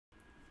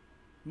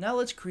Now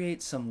let's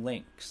create some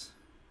links.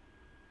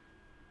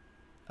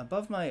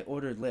 Above my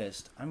ordered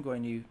list, I'm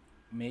going to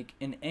make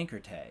an anchor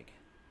tag.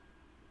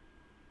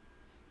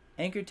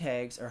 Anchor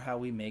tags are how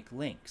we make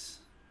links.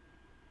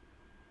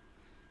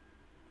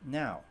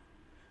 Now,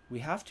 we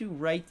have to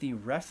write the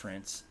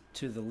reference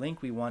to the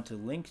link we want to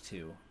link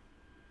to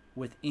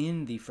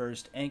within the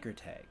first anchor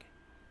tag.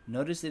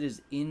 Notice it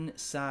is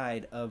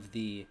inside of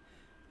the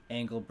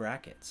angle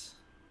brackets.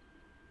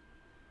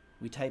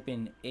 We type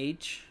in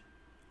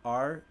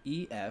href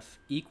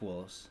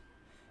equals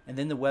and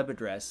then the web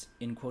address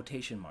in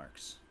quotation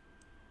marks.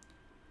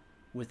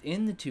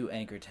 Within the two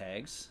anchor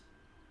tags,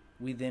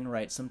 we then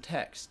write some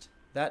text.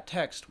 That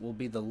text will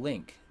be the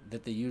link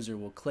that the user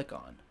will click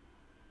on.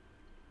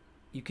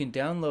 You can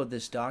download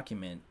this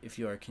document if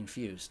you are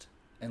confused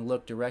and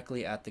look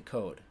directly at the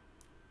code.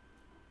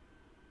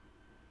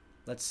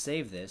 Let's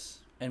save this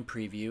and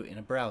preview in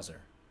a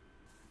browser.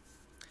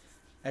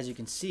 As you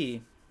can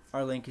see,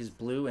 our link is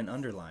blue and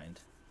underlined,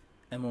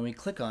 and when we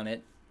click on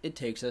it, it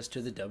takes us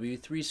to the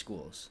W3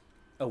 Schools,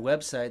 a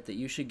website that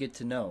you should get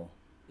to know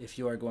if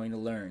you are going to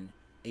learn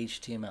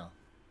HTML.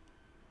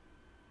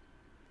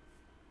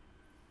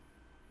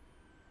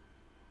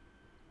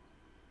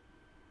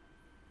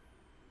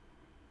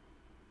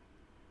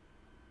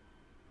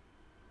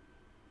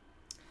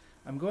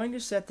 I'm going to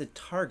set the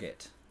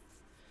target.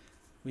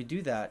 We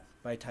do that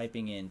by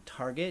typing in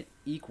target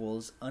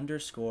equals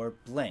underscore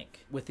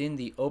blank within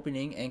the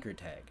opening anchor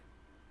tag.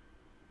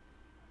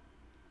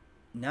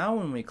 Now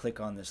when we click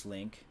on this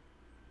link,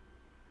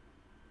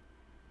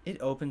 it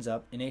opens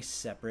up in a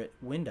separate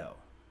window.